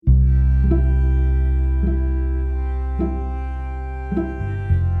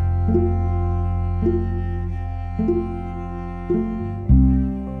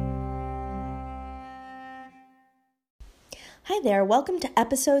there. Welcome to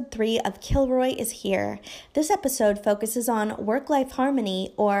episode 3 of Kilroy is Here. This episode focuses on work-life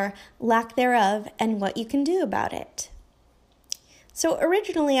harmony, or lack thereof, and what you can do about it. So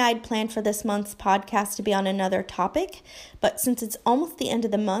originally I'd planned for this month's podcast to be on another topic, but since it's almost the end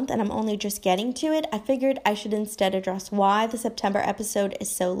of the month and I'm only just getting to it, I figured I should instead address why the September episode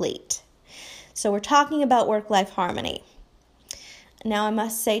is so late. So we're talking about work-life harmony. Now, I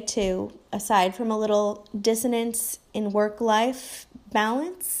must say, too, aside from a little dissonance in work-life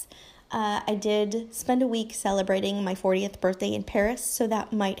balance, I did spend a week celebrating my 40th birthday in Paris, so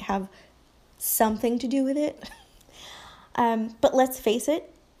that might have something to do with it. But let's face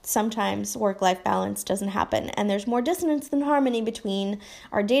it, sometimes work-life balance doesn't happen, and there's more dissonance than harmony between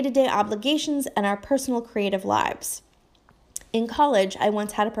our day-to-day obligations and our personal creative lives. In college, I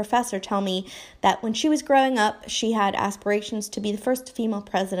once had a professor tell me that when she was growing up, she had aspirations to be the first female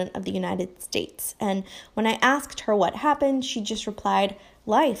president of the United States. And when I asked her what happened, she just replied,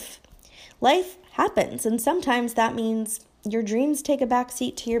 life. Life happens, and sometimes that means your dreams take a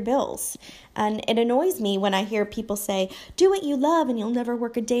backseat to your bills. And it annoys me when I hear people say, do what you love and you'll never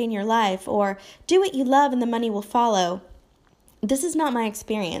work a day in your life, or do what you love and the money will follow. This is not my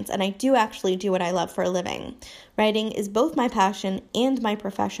experience, and I do actually do what I love for a living. Writing is both my passion and my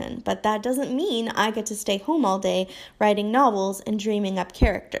profession, but that doesn't mean I get to stay home all day writing novels and dreaming up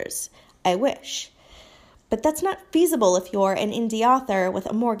characters. I wish. But that's not feasible if you're an indie author with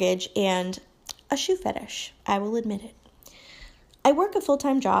a mortgage and a shoe fetish. I will admit it. I work a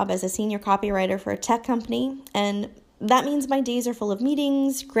full-time job as a senior copywriter for a tech company, and that means my days are full of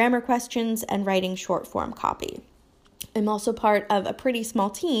meetings, grammar questions, and writing short-form copy. I'm also part of a pretty small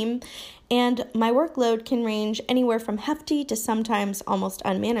team, and my workload can range anywhere from hefty to sometimes almost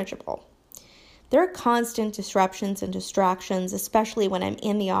unmanageable. There are constant disruptions and distractions, especially when I'm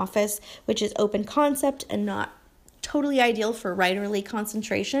in the office, which is open concept and not totally ideal for writerly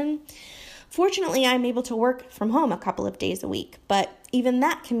concentration. Fortunately, I'm able to work from home a couple of days a week, but even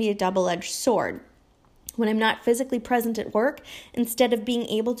that can be a double-edged sword. When I'm not physically present at work, instead of being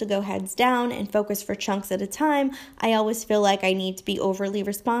able to go heads down and focus for chunks at a time, I always feel like I need to be overly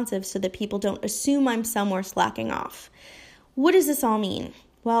responsive so that people don't assume I'm somewhere slacking off. What does this all mean?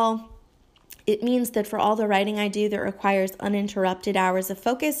 Well, it means that for all the writing I do that requires uninterrupted hours of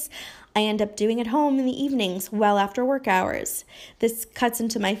focus, I end up doing at home in the evenings, well after work hours. This cuts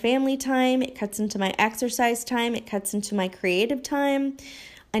into my family time, it cuts into my exercise time, it cuts into my creative time.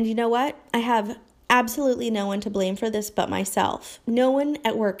 And you know what? I have absolutely no one to blame for this but myself. No one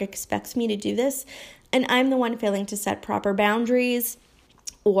at work expects me to do this, and I'm the one failing to set proper boundaries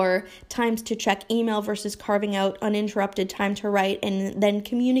or times to check email versus carving out uninterrupted time to write and then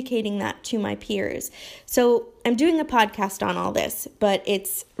communicating that to my peers. So I'm doing a podcast on all this, but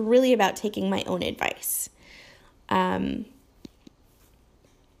it's really about taking my own advice. So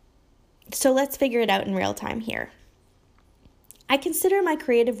let's figure it out in real time here. I consider my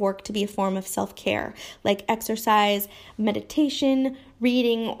creative work to be a form of self-care, like exercise, meditation,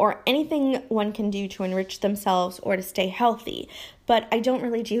 reading, or anything one can do to enrich themselves or to stay healthy. But I don't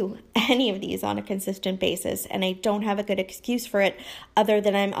really do any of these on a consistent basis, and I don't have a good excuse for it other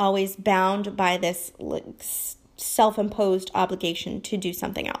than I'm always bound by this self-imposed obligation to do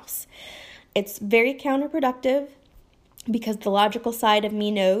something else. It's very counterproductive, because the logical side of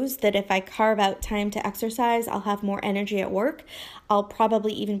me knows that if I carve out time to exercise, I'll have more energy at work. I'll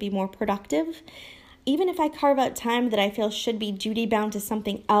probably even be more productive. Even if I carve out time that I feel should be duty-bound to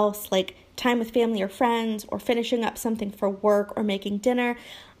something else, like time with family or friends, or finishing up something for work or making dinner,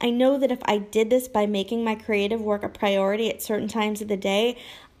 I know that if I did this by making my creative work a priority at certain times of the day,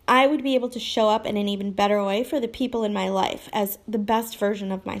 I would be able to show up in an even better way for the people in my life as the best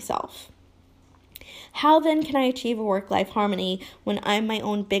version of myself. How then can I achieve a work-life harmony when I'm my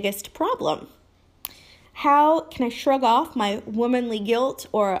own biggest problem? How can I shrug off my womanly guilt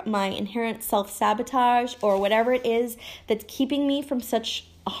or my inherent self-sabotage or whatever it is that's keeping me from such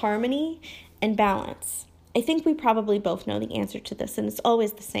a harmony and balance? I think we probably both know the answer to this, and it's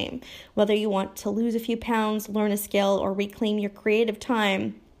always the same. Whether you want to lose a few pounds, learn a skill, or reclaim your creative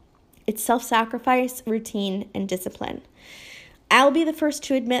time, it's self-sacrifice, routine, and discipline. I'll be the first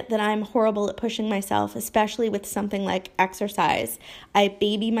to admit that I'm horrible at pushing myself, especially with something like exercise. I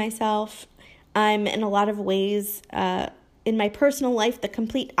baby myself. I'm in a lot of ways in my personal life the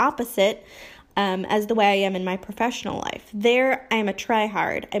complete opposite as the way I am in my professional life. There, I'm a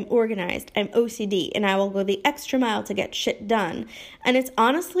try-hard, I'm organized, I'm OCD, and I will go the extra mile to get shit done. And it's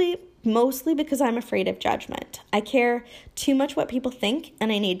honestly mostly because I'm afraid of judgment. I care too much what people think,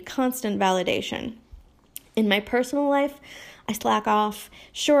 and I need constant validation. In my personal life, I slack off.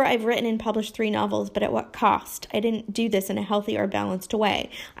 Sure, I've written and published 3 novels, but at what cost? I didn't do this in a healthy or balanced way.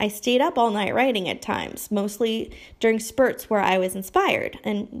 I stayed up all night writing at times, mostly during spurts where I was inspired,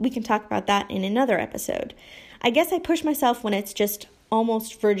 and we can talk about that in another episode. I guess I push myself when it's just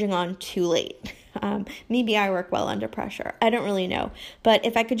almost verging on too late. Maybe I work well under pressure. I don't really know. But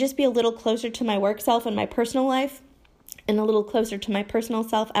if I could just be a little closer to my work self in my personal life and a little closer to my personal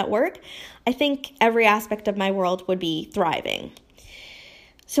self at work, I think every aspect of my world would be thriving.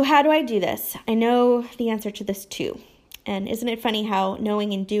 So how do I do this? I know the answer to this too. And isn't it funny how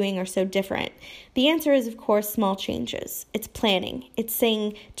knowing and doing are so different? The answer is, of course, small changes. It's planning. It's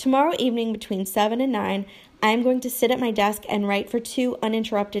saying tomorrow evening between 7 and 9, I'm going to sit at my desk and write for 2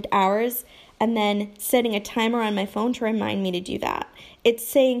 uninterrupted hours, and then setting a timer on my phone to remind me to do that. It's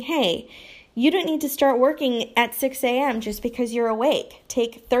saying, hey, you don't need to start working at 6 a.m. just because you're awake.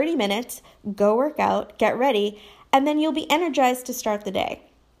 Take 30 minutes, go work out, get ready, and then you'll be energized to start the day.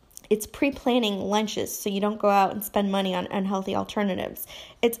 It's pre-planning lunches so you don't go out and spend money on unhealthy alternatives.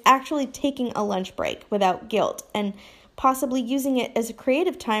 It's actually taking a lunch break without guilt and possibly using it as a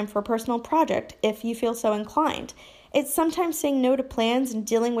creative time for a personal project if you feel so inclined. It's sometimes saying no to plans and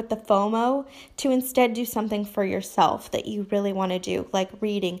dealing with the FOMO to instead do something for yourself that you really want to do, like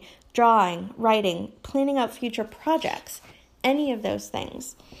reading, drawing, writing, planning out future projects, any of those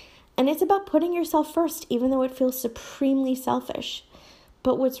things. And it's about putting yourself first, even though it feels supremely selfish.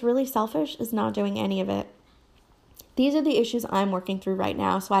 But what's really selfish is not doing any of it. These are the issues I'm working through right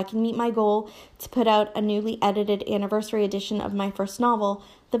now so I can meet my goal to put out a newly edited anniversary edition of my first novel,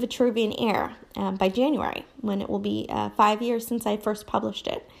 The Vitruvian Heir, by January, when it will be 5 years since I first published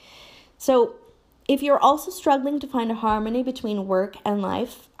it. So if you're also struggling to find a harmony between work and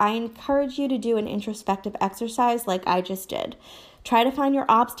life, I encourage you to do an introspective exercise like I just did. Try to find your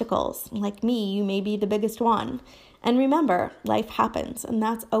obstacles. Like me, you may be the biggest one. And remember, life happens, and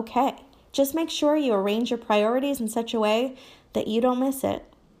that's okay. Just make sure you arrange your priorities in such a way that you don't miss it.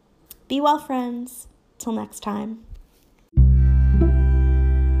 Be well, friends. Till next time.